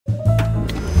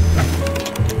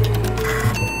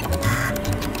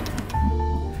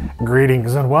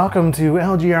Greetings and welcome to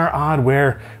LGR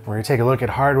Oddware, where we take a look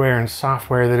at hardware and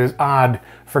software that is odd,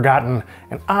 forgotten,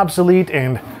 and obsolete,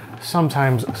 and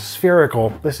sometimes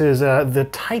spherical. This is the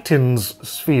Titan's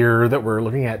sphere that we're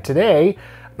looking at today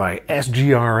by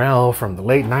SGRL from the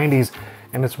late 90s,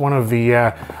 and it's one of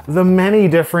the many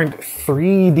different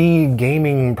 3D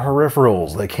gaming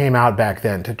peripherals that came out back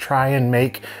then to try and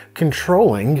make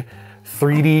controlling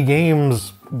 3D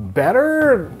games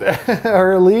better,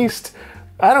 or at least,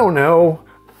 I don't know,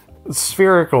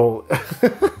 spherical.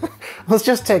 Let's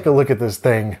just take a look at this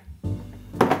thing.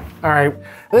 All right,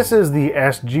 this is the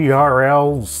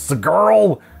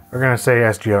SGRL, we're gonna say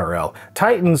SGRL.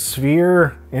 Titan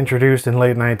Sphere, introduced in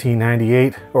late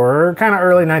 1998, or kind of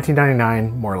early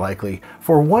 1999, more likely,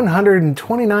 for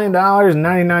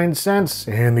 $129.99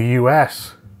 in the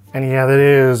US. And yeah, that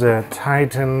is a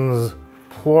Titan's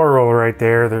plural right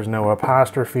there. There's no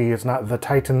apostrophe. It's not the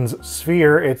Titan's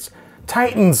sphere, it's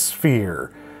Titan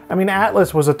sphere. I mean,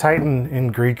 Atlas was a Titan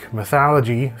in Greek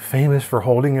mythology, famous for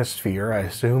holding a sphere. I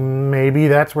assume maybe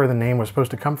that's where the name was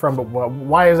supposed to come from, but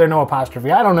why is there no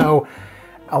apostrophe? I don't know.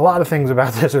 A lot of things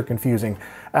about this are confusing.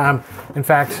 In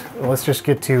fact, let's just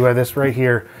get to this right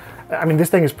here. I mean, this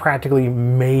thing is practically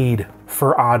made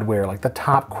for Oddware. Like the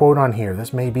top quote on here,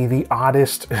 this may be the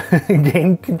oddest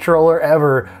game controller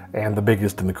ever, and the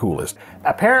biggest and the coolest.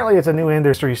 Apparently it's a new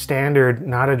industry standard,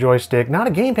 not a joystick, not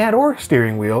a gamepad or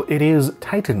steering wheel. It is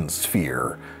Titan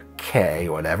Sphere. Okay,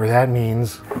 whatever that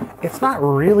means. It's not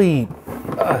really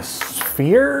a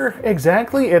sphere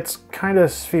exactly. It's kind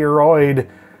of spheroid,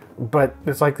 but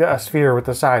it's like a sphere with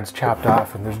the sides chopped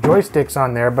off, and there's joysticks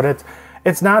on there, but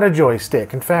it's not a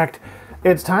joystick. In fact,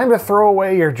 it's time to throw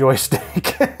away your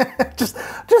joystick. just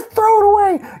throw it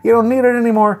away. You don't need it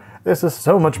anymore. This is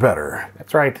so much better.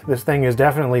 That's right, this thing is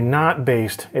definitely not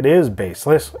based. It is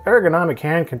baseless. Ergonomic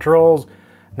hand controls,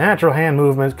 natural hand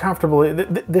movements, comfortable.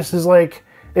 This is like,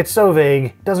 it's so vague.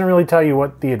 It doesn't really tell you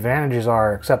what the advantages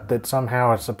are, except that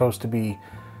somehow it's supposed to be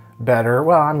better.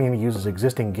 Well, I mean, it uses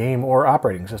existing game or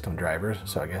operating system drivers,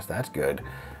 so I guess that's good.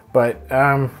 But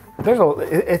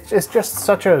it's just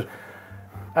such a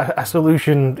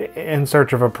solution in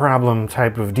search of a problem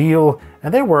type of deal,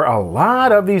 and there were a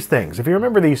lot of these things. If you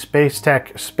remember the Space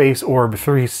Tech Space Orb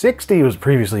 360 was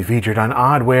previously featured on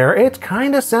Oddware, it's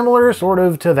kind of similar sort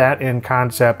of to that in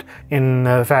concept, in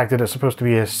the fact that it's supposed to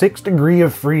be a 6 degree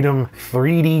of freedom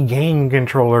 3D game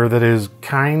controller that is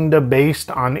kind of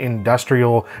based on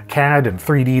industrial CAD and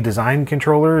 3D design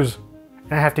controllers.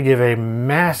 I have to give a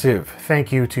massive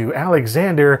thank you to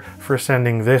Alexander for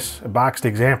sending this boxed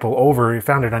example over. He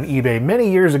found it on eBay many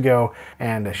years ago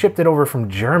and shipped it over from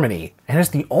Germany. And it's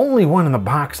the only one in the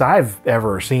box I've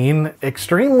ever seen.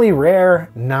 Extremely rare,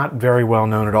 not very well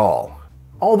known at all.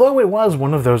 Although it was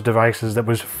one of those devices that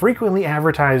was frequently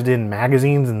advertised in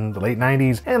magazines in the late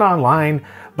 90s and online,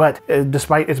 but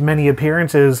despite its many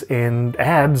appearances in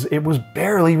ads, it was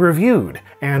barely reviewed,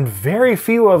 and very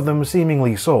few of them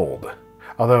seemingly sold.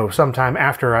 Although sometime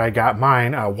after I got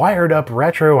mine, Wired Up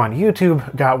Retro on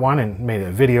YouTube got one and made a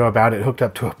video about it hooked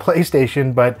up to a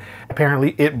PlayStation, but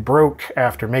apparently it broke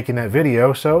after making that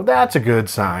video, so that's a good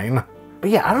sign.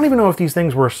 But yeah, I don't even know if these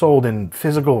things were sold in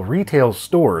physical retail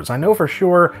stores. I know for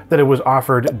sure that it was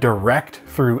offered direct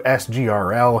through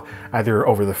SGRL, either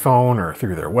over the phone or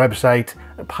through their website.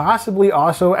 Possibly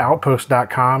also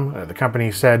Outpost.com. The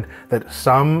company said that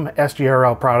some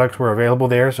SGRL products were available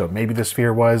there, so maybe the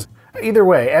Sphere was. Either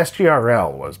way,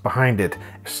 SGRL was behind it.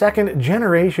 Second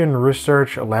Generation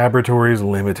Research Laboratories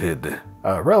Limited,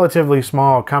 a relatively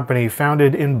small company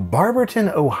founded in Barberton,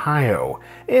 Ohio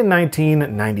in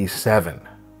 1997,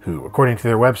 who, according to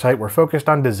their website, were focused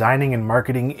on designing and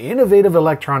marketing innovative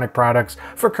electronic products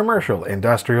for commercial,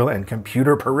 industrial, and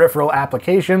computer peripheral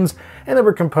applications, and they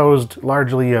were composed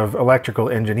largely of electrical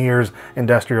engineers,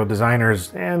 industrial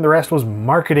designers, and the rest was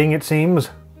marketing, it seems.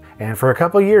 And for a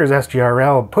couple of years,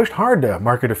 SGRL pushed hard to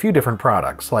market a few different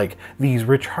products, like these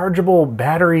rechargeable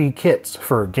battery kits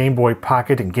for Game Boy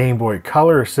Pocket and Game Boy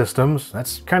Color systems.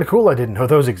 That's kind of cool, I didn't know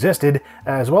those existed.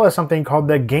 As well as something called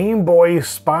the Game Boy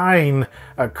Spine,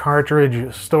 a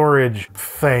cartridge storage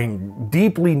thing.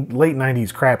 Deeply late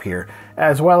 90s crap here.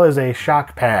 As well as a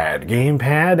shock pad,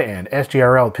 gamepad, and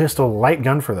SGRL pistol light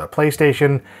gun for the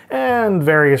PlayStation, and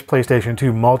various PlayStation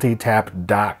 2 multi-tap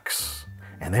docks.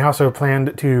 And they also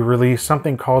planned to release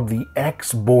something called the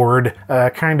X-Board,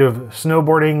 a kind of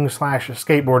snowboarding slash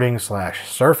skateboarding slash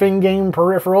surfing game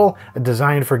peripheral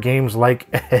designed for games like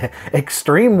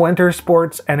Extreme Winter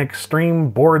Sports and Extreme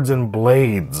Boards and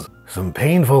Blades. Some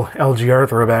painful LGR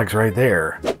throwbacks right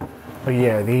there. But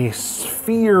yeah, the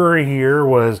Sphere here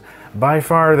was by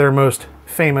far their most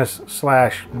famous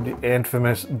slash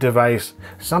infamous device,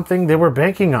 something they were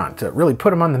banking on to really put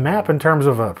them on the map in terms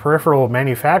of peripheral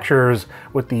manufacturers,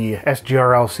 with the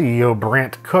SGRL CEO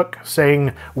Brant Cook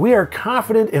saying, "We are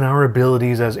confident in our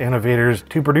abilities as innovators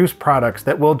to produce products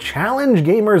that will challenge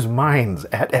gamers' minds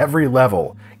at every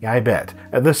level." Yeah, I bet.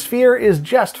 The Sphere is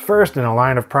just first in a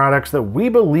line of products that we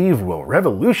believe will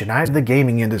revolutionize the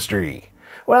gaming industry.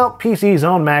 Well, PC's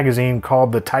own magazine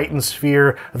called the Titan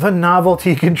Sphere the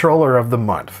novelty controller of the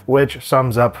month, which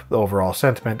sums up the overall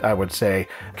sentiment, I would say.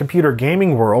 Computer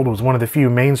Gaming World was one of the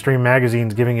few mainstream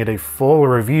magazines giving it a full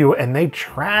review, and they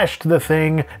trashed the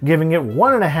thing, giving it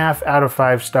 1.5 out of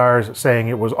 5 stars, saying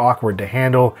it was awkward to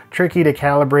handle, tricky to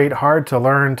calibrate, hard to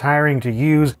learn, tiring to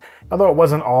use. Although it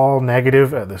wasn't all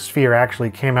negative, the Sphere actually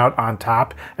came out on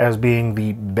top as being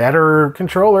the better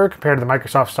controller compared to the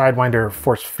Microsoft Sidewinder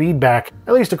Force Feedback,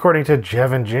 at least according to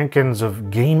Jevon Jenkins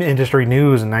of Game Industry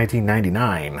News in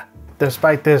 1999.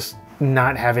 Despite this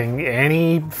not having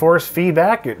any force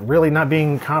feedback, it really not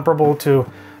being comparable to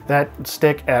that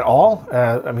stick at all.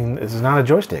 I mean, this is not a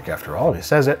joystick after all. It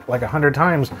says it like 100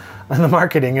 times on the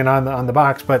marketing and on the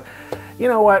box, but you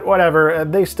know what, whatever.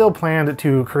 They still planned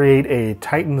to create a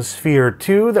Titan Sphere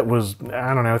 2 that was,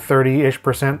 I don't know,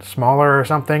 30-ish% smaller or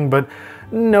something, but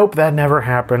nope, that never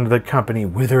happened. The company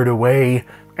withered away.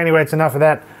 Anyway, it's enough of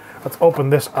that. Let's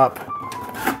open this up.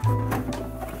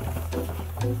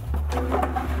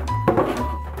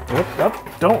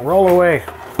 Oop, don't roll away.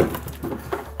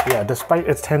 Yeah, despite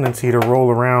its tendency to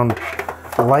roll around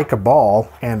like a ball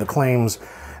and the claims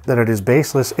that it is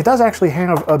baseless, it does actually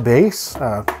have a base,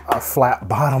 a flat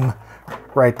bottom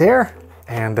right there,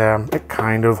 and it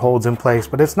kind of holds in place,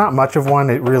 but it's not much of one.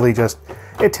 It really just,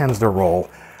 it tends to roll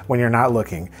when you're not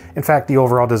looking. In fact, the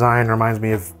overall design reminds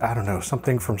me of, I don't know,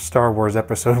 something from Star Wars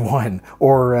Episode 1,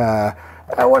 or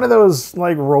one of those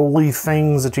like rolly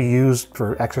things that you use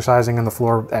for exercising on the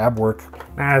floor, ab work.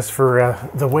 As for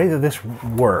the way that this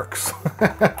works,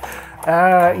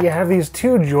 you have these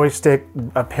 2 joystick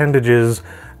appendages,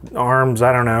 arms,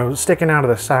 I don't know, sticking out of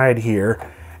the side here,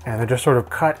 and they're just sort of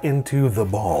cut into the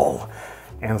ball.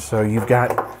 And so you've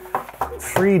got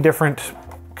 3 different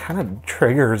kind of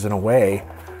triggers in a way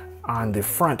on the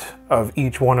front of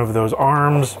each one of those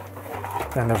arms.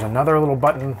 Then there's another little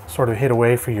button sort of hid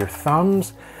away for your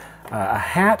thumbs. A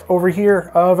hat over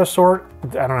here of a sort.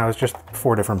 I don't know, it's just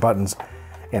 4 different buttons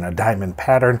in a diamond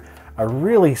pattern. A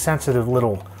really sensitive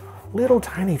little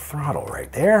tiny throttle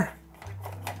right there.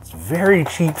 It's very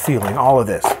cheap feeling, all of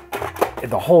this.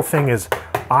 The whole thing is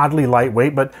oddly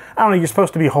lightweight, but I don't know, you're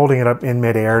supposed to be holding it up in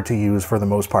midair to use for the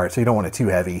most part, so you don't want it too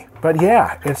heavy. But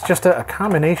yeah, it's just a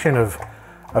combination of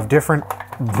different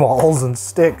balls and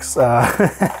sticks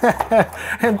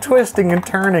and twisting and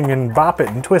turning and bop it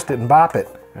and twist it and bop it.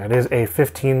 It is a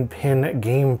 15-pin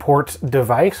game port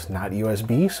device, not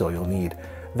USB, so you'll need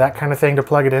that kind of thing to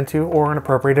plug it into, or an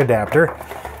appropriate adapter.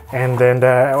 And then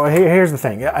here's the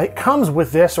thing. It comes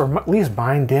with this, or at least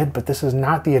mine did, but this is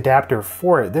not the adapter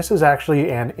for it. This is actually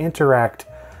an Interact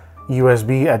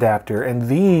USB adapter, and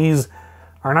these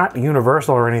are not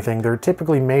universal or anything. They're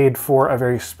typically made for a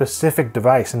very specific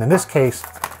device. And in this case,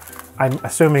 I'm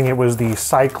assuming it was the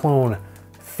Cyclone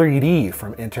 3D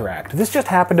from Interact. This just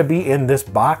happened to be in this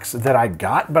box that I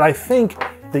got, but I think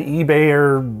the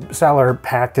eBay seller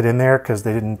packed it in there because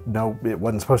they didn't know it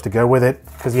wasn't supposed to go with it.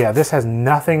 Because yeah, this has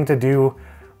nothing to do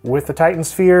with the Titan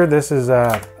Sphere. This is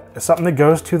something that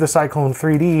goes to the Cyclone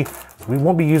 3D. We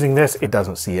won't be using this. It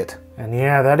doesn't see it. And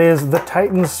yeah, that is the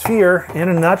Titan Sphere in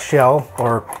a nutshell,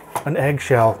 or an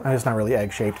eggshell. It's not really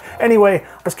egg-shaped. Anyway,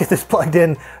 let's get this plugged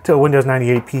in to a Windows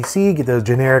 98 PC, get those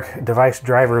generic device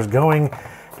drivers going,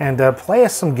 and play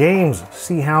us some games,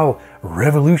 see how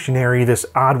revolutionary this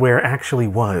Oddware actually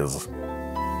was.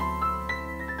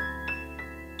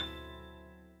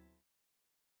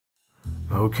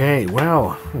 Okay,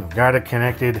 well, got it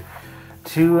connected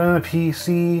to a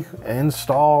PC,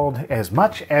 installed as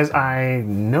much as I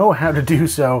know how to do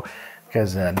so,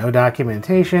 because no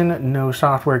documentation, no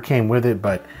software came with it,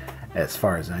 but as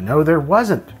far as I know, there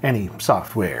wasn't any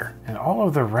software. And all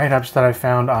of the write-ups that I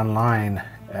found online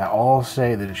all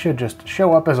say that it should just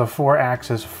show up as a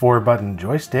 4-axis, 4-button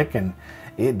joystick, and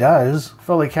it does.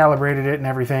 Fully calibrated it and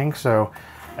everything, so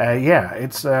yeah,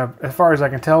 it's, as far as I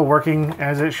can tell, working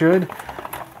as it should.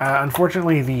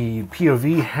 Unfortunately, the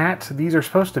POV hat, these are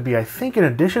supposed to be, I think, an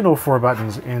additional 4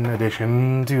 buttons in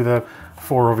addition to the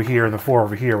 4 over here and the 4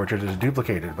 over here, which are just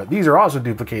duplicated. But these are also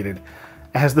duplicated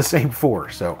as the same 4,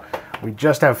 so we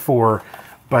just have 4.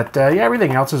 But yeah,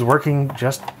 everything else is working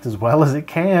just as well as it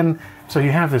can. So you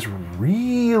have this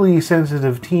really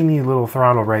sensitive, teeny little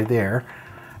throttle right there.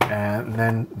 And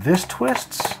then this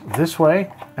twists this way,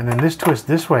 and then this twists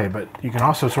this way, but you can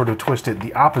also sort of twist it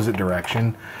the opposite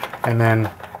direction. And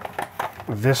then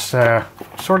this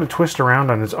sort of twists around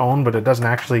on its own, but it doesn't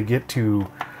actually get to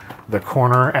the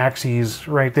corner axes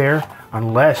right there,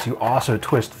 unless you also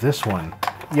twist this one.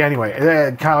 Yeah, anyway,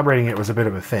 calibrating it was a bit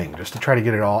of a thing, just to try to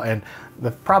get it all. And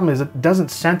the problem is it doesn't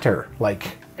center,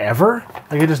 like, ever.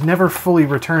 Like, it just never fully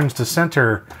returns to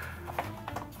center.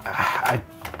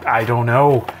 I don't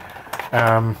know.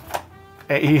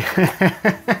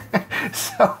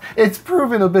 So it's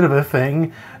proven a bit of a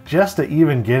thing just to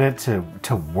even get it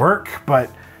to work, but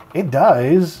it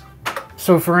does.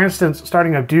 So for instance,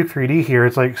 starting up Duke 3D here,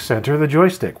 it's like center the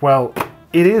joystick. Well,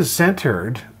 it is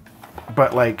centered,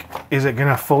 but like, is it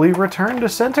gonna fully return to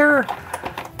center?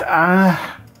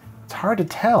 It's hard to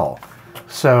tell.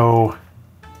 So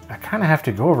I kind of have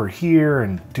to go over here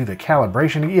and do the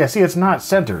calibration. Yeah, see, it's not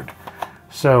centered.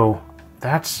 So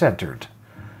that's centered.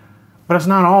 But it's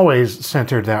not always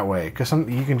centered that way, because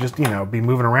you can just, you know, be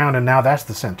moving around and now that's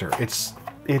the center. It's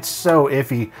so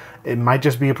iffy. It might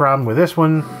just be a problem with this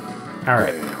one. All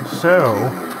right, so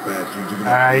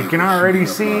I can already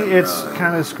see it's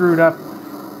kind of screwed up.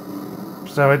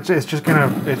 So it's just gonna,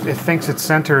 it thinks it's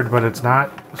centered, but it's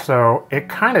not. So it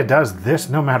kind of does this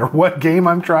no matter what game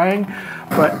I'm trying.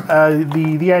 But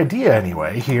the idea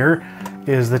anyway here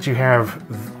is that you have,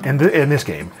 in this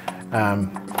game,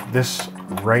 this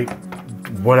right,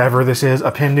 whatever this is,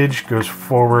 appendage goes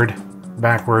forward,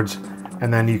 backwards,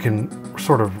 and then you can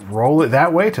sort of roll it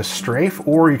that way to strafe,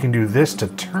 or you can do this to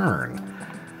turn,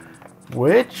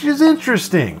 which is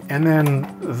interesting. And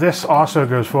then this also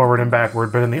goes forward and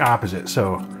backward, but in the opposite.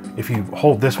 So if you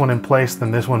hold this one in place, then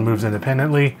this one moves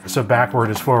independently. So backward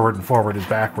is forward and forward is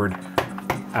backward.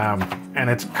 And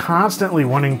it's constantly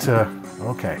wanting to,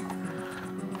 okay,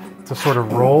 to sort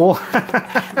of roll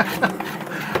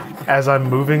as I'm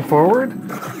moving forward,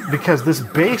 because this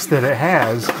base that it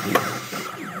has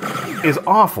is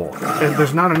awful.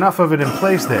 There's not enough of it in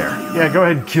place there. Yeah, go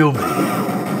ahead and kill me.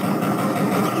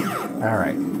 All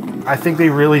right. I think they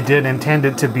really did intend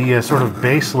it to be a sort of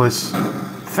baseless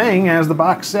thing, as the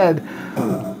box said.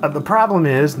 The problem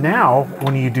is now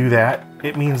when you do that,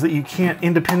 it means that you can't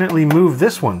independently move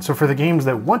this one. So for the games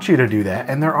that want you to do that,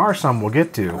 and there are some we'll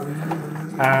get to, you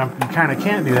kind of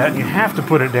can't do that. You have to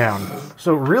put it down.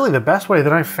 So really the best way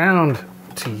that I found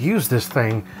to use this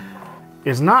thing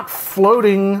is not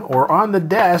floating or on the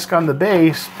desk on the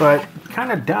base, but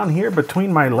kind of down here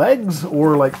between my legs,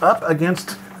 or like up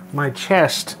against my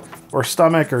chest or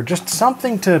stomach, or just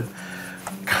something to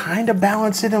kind of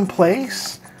balance it in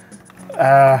place.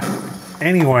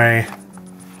 Anyway,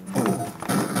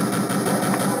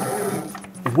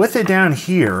 with it down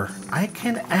here, I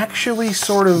can actually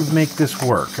sort of make this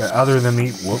work, other than the,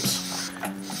 whoops.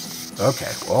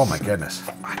 Okay, oh my goodness.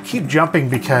 I keep jumping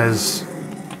because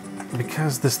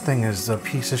this thing is a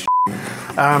piece of shit.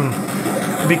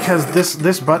 Because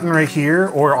this button right here,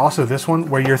 or also this one,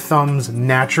 where your thumbs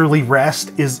naturally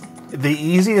rest, is the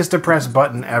easiest to press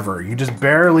button ever. You just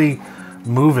barely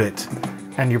move it,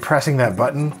 and you're pressing that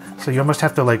button. So you almost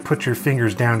have to like put your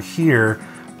fingers down here,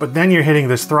 but then you're hitting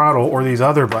this throttle or these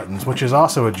other buttons, which is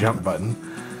also a jump button,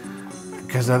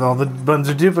 because all the buttons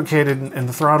are duplicated and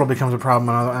the throttle becomes a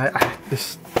problem.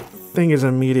 This thing is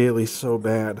immediately so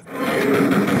bad.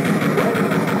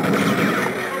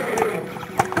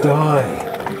 Die.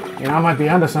 You know, I might be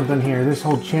onto something here. This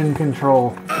whole chin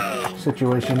control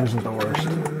situation isn't the worst.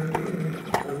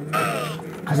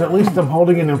 Because at least I'm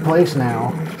holding it in place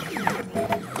now.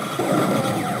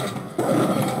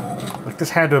 Like, this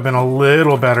had to have been a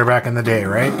little better back in the day,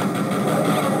 right?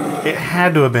 It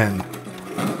had to have been.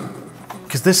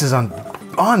 Because this is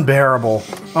unbearable.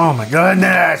 Oh my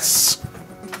goodness!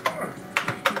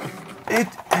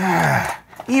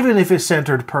 Even if it's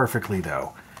centered perfectly,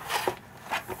 though,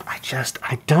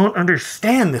 I don't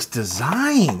understand this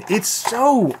design. It's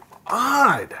so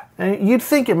odd. And you'd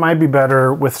think it might be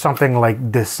better with something like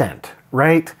Descent,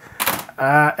 right?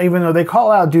 Even though they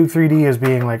call out Duke 3D as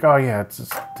being like, oh yeah,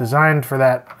 it's designed for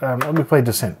that. Let me play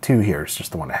Descent 2 here. It's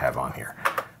just the one I have on here.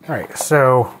 All right,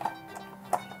 so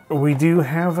we do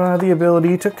have the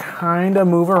ability to kind of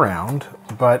move around,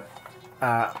 but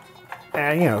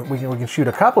you know, we can shoot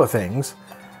a couple of things.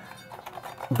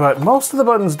 But most of the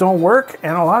buttons don't work,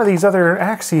 and a lot of these other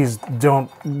axes don't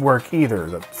work either.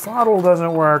 The throttle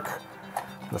doesn't work,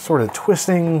 the sort of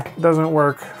twisting doesn't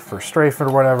work for strafe or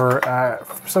whatever.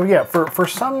 So yeah, for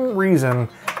some reason,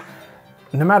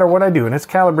 no matter what I do, and it's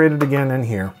calibrated again in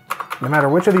here, no matter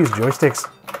which of these joysticks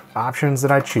options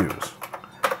that I choose,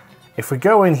 if we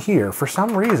go in here, for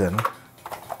some reason,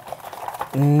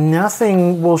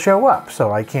 nothing will show up.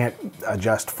 So I can't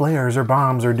adjust flares or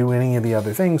bombs or do any of the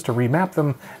other things to remap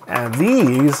them. And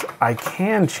these I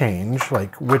can change,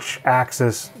 like which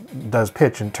axis does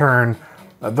pitch and turn.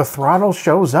 The throttle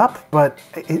shows up, but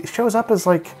it shows up as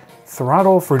like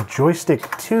throttle for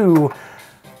joystick 2,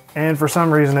 and for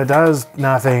some reason it does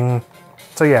nothing.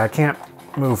 So yeah, I can't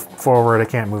move forward, I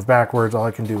can't move backwards. All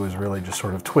I can do is really just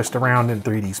sort of twist around in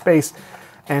 3D space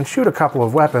and shoot a couple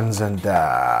of weapons, and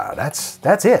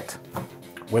that's it.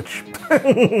 Which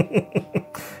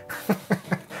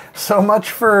so much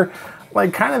for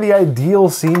like kind of the ideal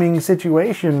seeming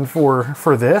situation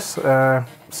for this.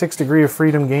 6 Degree of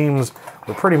Freedom games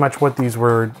were pretty much what these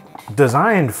were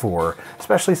designed for,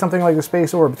 especially something like the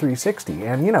Space Orb 360.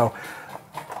 And you know,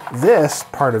 this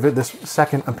part of it, this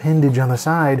second appendage on the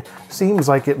side, seems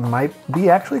like it might be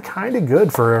actually kind of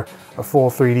good for a full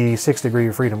 3D 6 Degree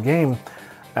of Freedom game.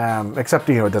 Except,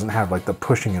 you know, it doesn't have like the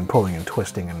pushing and pulling and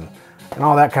twisting and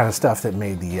all that kind of stuff that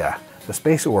made the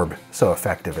Space Orb so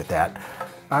effective at that.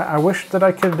 I wish that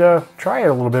I could try it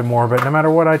a little bit more, but no matter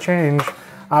what I change,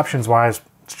 options-wise, it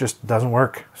just doesn't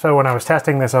work. So when I was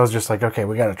testing this, I was just like, okay,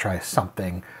 we got to try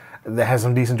something that has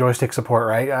some decent joystick support,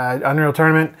 right? Unreal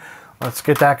Tournament, let's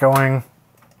get that going.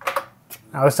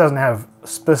 Now, this doesn't have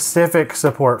specific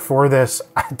support for this.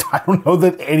 I don't know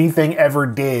that anything ever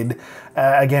did.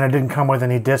 Again, it didn't come with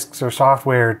any discs or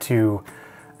software to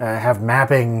have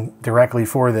mapping directly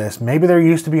for this. Maybe there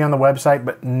used to be on the website,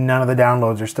 but none of the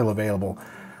downloads are still available.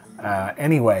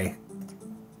 Anyway,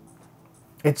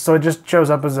 so it just shows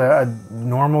up as a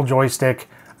normal joystick.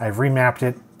 I've remapped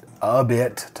it a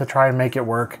bit to try and make it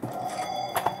work.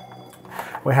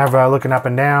 We have looking up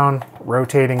and down,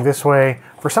 rotating this way.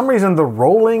 For some reason, the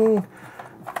rolling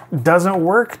doesn't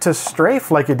work to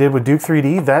strafe like it did with Duke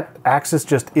 3D. That axis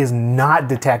just is not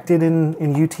detected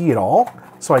in UT at all.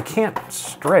 So I can't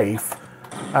strafe,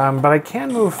 but I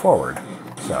can move forward.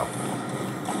 So,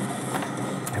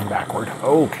 and backward.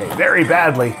 Okay, very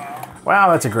badly.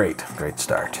 Wow, that's a great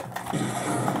start.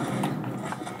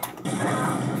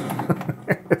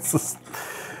 This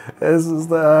is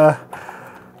the,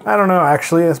 I don't know,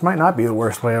 actually, this might not be the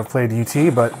worst way I've played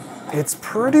UT, but it's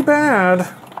pretty bad.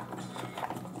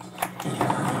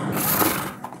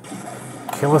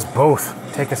 Kill us both.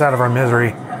 Take us out of our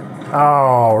misery.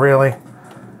 Oh, really?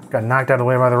 Got knocked out of the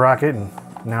way by the rocket, and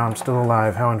now I'm still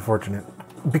alive. How unfortunate.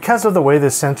 Because of the way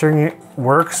this centering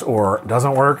works, or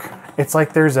doesn't work, it's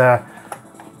like there's a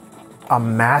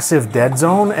massive dead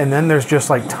zone, and then there's just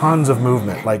like tons of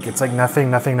movement. Like it's like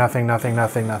nothing, nothing, nothing, nothing,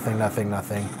 nothing, nothing, nothing,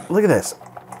 nothing. Look at this.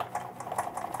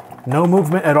 No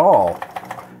movement at all.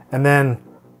 And then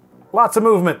lots of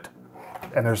movement.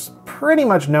 And there's pretty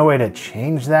much no way to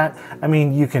change that. I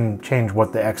mean, you can change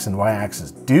what the X and Y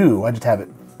axis do. I just have it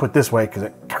put this way because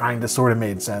it kind of sort of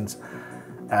made sense.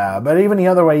 But even the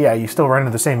other way, yeah, you still run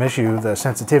into the same issue, the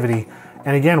sensitivity.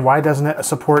 And again, why doesn't it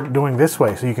support doing this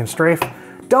way? So you can strafe?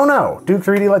 Don't know. Duke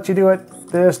 3D lets you do it.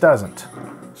 This doesn't.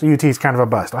 So UT's kind of a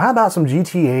bust. Well, how about some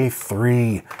GTA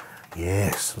 3?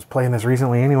 Yes, I was playing this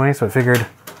recently anyway, so I figured,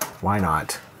 why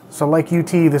not? So like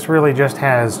UT, this really just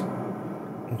has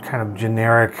kind of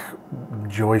generic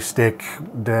joystick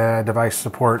device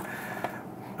support.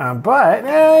 But,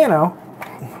 you know,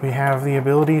 we have the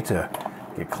ability to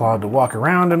get Claude to walk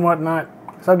around and whatnot.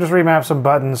 So I've just remapped some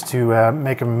buttons to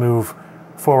make him move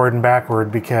forward and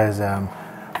backward, because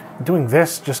doing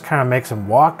this just kind of makes him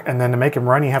walk, and then to make him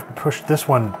run, you have to push this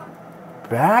one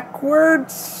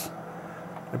backwards.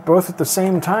 They're both at the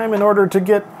same time in order to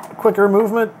get quicker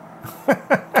movement.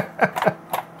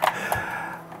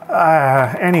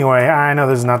 Anyway, I know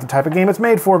this is not the type of game it's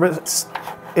made for, but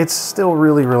it's still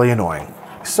really, really annoying.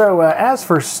 So as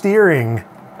for steering,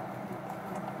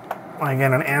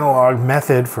 again, an analog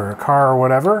method for a car or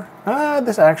whatever,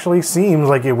 this actually seems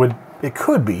like it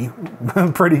could be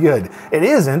pretty good. It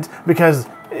isn't, because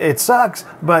it sucks,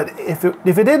 but if it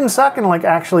didn't suck and like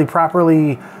actually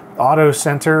properly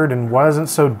auto-centered and wasn't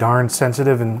so darn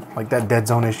sensitive, and like that dead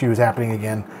zone issue is happening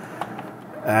again,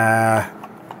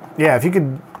 yeah,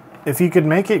 if you could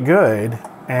make it good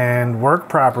and work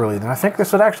properly, then I think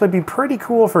this would actually be pretty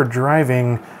cool for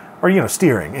driving, or, you know,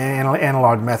 steering,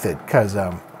 analog method, because I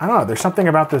don't know, there's something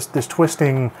about this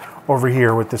twisting over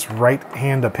here with this right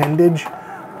hand appendage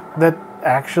that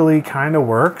actually kind of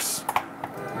works.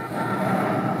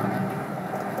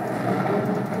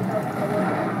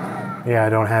 Yeah, I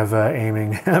don't have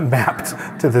aiming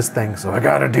mapped to this thing, so I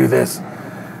gotta do this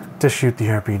to shoot the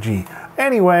RPG.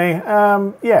 Anyway,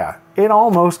 yeah, it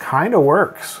almost kind of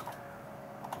works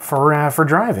for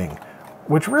driving,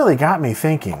 which really got me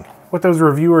thinking, with those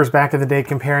reviewers back in the day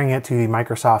comparing it to the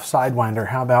Microsoft Sidewinder.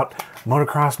 How about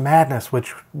Motocross Madness,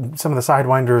 which some of the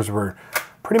Sidewinders were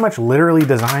pretty much literally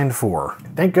designed for.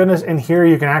 Thank goodness in here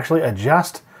you can actually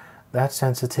adjust that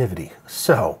sensitivity.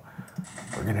 So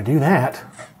we're gonna do that.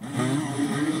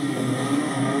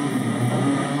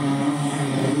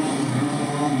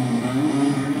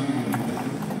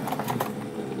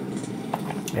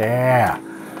 Yeah.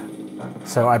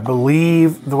 So I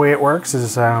believe the way it works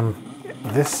is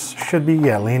this should be,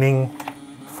 yeah, leaning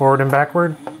forward and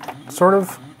backward, sort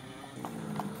of.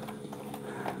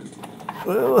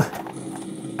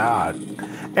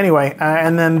 Anyway,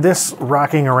 and then this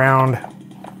rocking around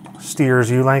steers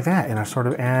you like that in a sort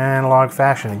of analog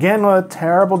fashion. Again, a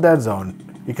terrible dead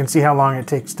zone. You can see how long it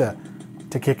takes to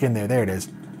kick in there. There it is.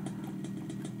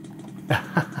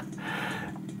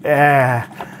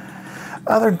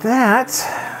 Other than that,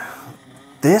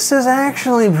 this is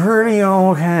actually pretty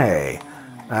okay.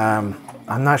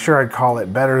 I'm not sure I'd call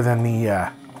it better than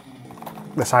the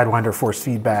Sidewinder force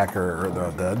feedback or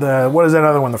the what is that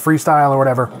other one, the freestyle or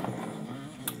whatever.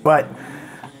 But,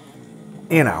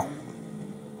 you know,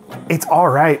 it's all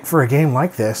right for a game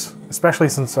like this, especially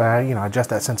since you know,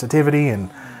 adjust that sensitivity, and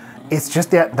it's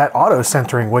just that auto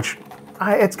centering, which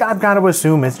I've got to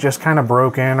assume it's just kind of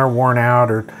broken or worn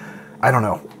out, or I don't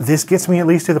know. This gets me at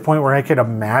least to the point where I could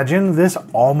imagine this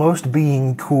almost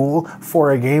being cool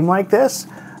for a game like this.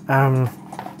 I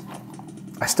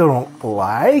still don't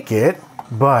like it,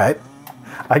 but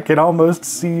I could almost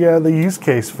see the use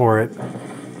case for it.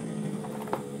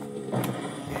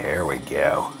 There we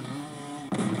go.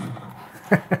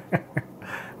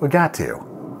 We got to.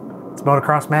 It's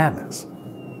Motocross Madness.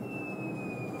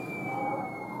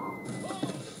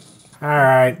 All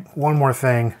right, one more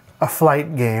thing. A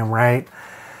flight game, right?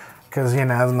 Because, you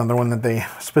know, that's another one that they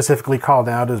specifically called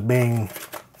out as being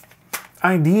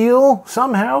ideal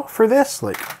somehow for this.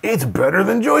 Like, it's better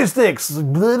than joysticks.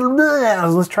 Blah, blah, blah.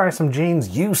 Let's try some Jane's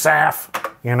USAF.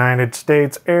 United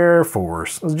States Air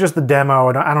Force. It's just the demo.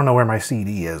 I don't know where my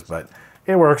CD is, but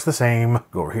it works the same.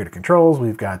 Go over here to controls.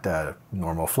 We've got a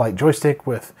normal flight joystick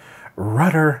with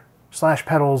rudder /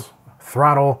 pedals,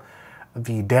 throttle,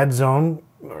 the dead zone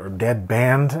or dead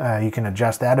band. You can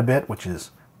adjust that a bit, which is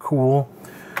cool.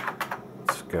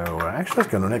 Let's go, actually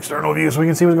let's go to an external view so we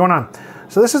can see what's going on.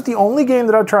 So this is the only game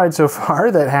that I've tried so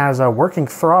far that has a working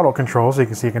throttle control, so you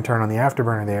can see you can turn on the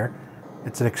afterburner there.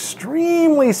 It's an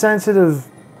extremely sensitive,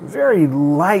 very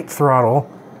light throttle,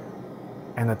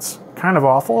 and it's kind of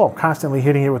awful. I'm constantly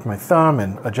hitting it with my thumb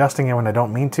and adjusting it when I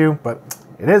don't mean to, but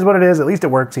it is what it is. At least it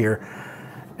works here.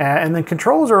 And then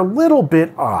controls are a little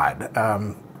bit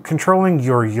odd. Controlling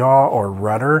your yaw or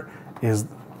rudder is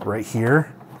right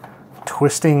here.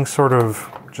 Twisting sort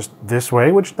of just this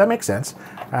way, which that makes sense.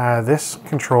 This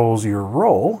controls your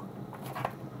roll.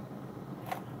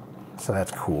 So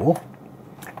that's cool.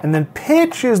 And then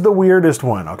pitch is the weirdest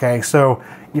one, okay? So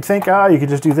you'd think, you could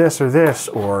just do this or this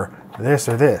or this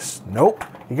or this. Nope,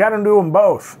 you gotta do them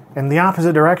both in the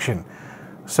opposite direction.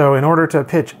 So in order to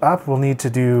pitch up, we'll need to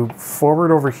do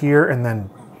forward over here and then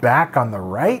back on the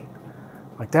right,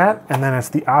 like that. And then it's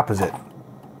the opposite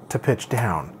to pitch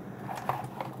down,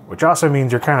 which also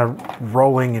means you're kind of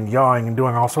rolling and yawing and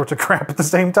doing all sorts of crap at the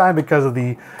same time because of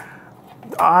the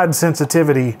odd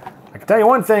sensitivity. I can tell you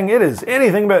one thing, it is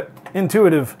anything but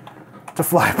intuitive to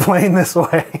fly a plane this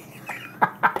way.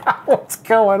 What's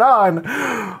going on?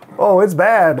 Oh, it's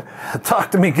bad. Talk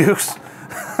to me, Goose.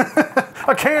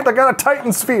 I can't, I got a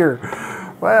Titan sphere.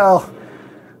 Well,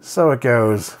 so it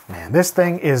goes. Man, this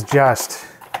thing is just,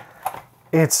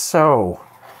 it's so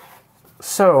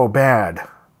bad.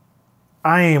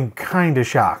 I am kind of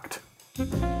shocked.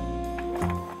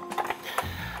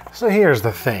 So here's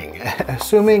the thing.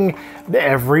 Assuming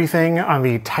everything on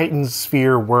the Titan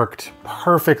sphere worked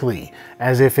perfectly,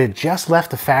 as if it just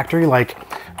left the factory, like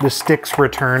the sticks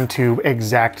returned to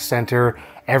exact center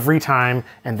every time,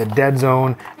 and the dead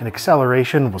zone and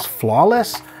acceleration was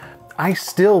flawless, I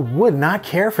still would not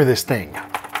care for this thing.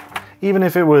 Even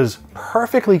if it was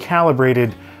perfectly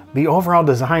calibrated, the overall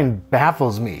design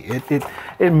baffles me.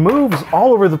 It moves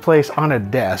all over the place on a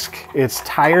desk. It's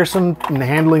tiresome in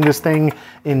handling this thing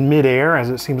in midair, as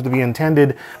it seems to be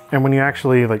intended, and when you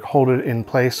actually like hold it in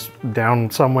place down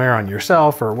somewhere on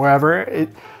yourself or wherever,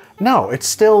 no, it's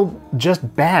still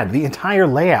just bad. The entire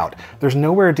layout. There's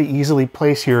nowhere to easily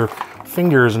place your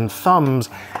fingers and thumbs.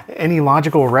 Any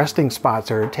logical resting spots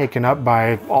are taken up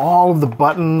by all of the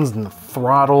buttons and the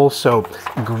throttle, so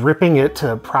gripping it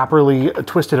to properly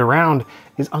twist it around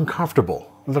is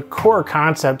uncomfortable. The core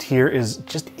concept here is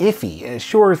just iffy.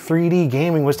 Sure, 3D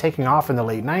gaming was taking off in the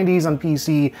late 90s on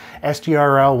PC.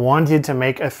 SGRL wanted to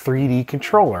make a 3D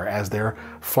controller as their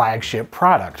flagship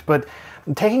product, but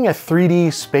taking a 3D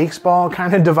Spaceball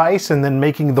kind of device and then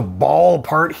making the ball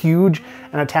part huge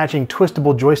and attaching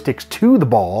twistable joysticks to the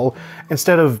ball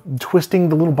instead of twisting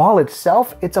the little ball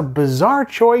itself, it's a bizarre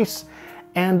choice,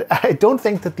 and I don't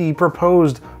think that the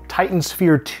proposed Titan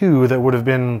Sphere 2 that would have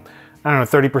been, I don't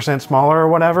know, 30% smaller or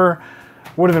whatever,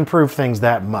 would have improved things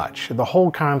that much. The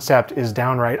whole concept is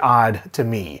downright odd to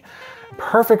me.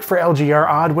 Perfect for LGR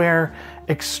Oddware,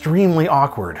 extremely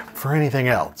awkward for anything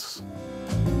else.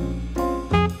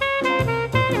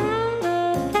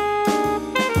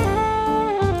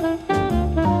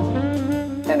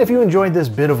 And if you enjoyed this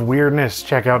bit of weirdness,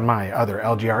 check out my other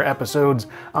LGR episodes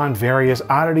on various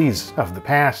oddities of the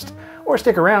past, or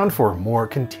stick around for more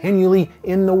continually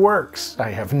in the works. I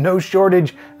have no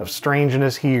shortage of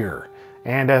strangeness here.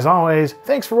 And as always,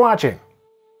 thanks for watching.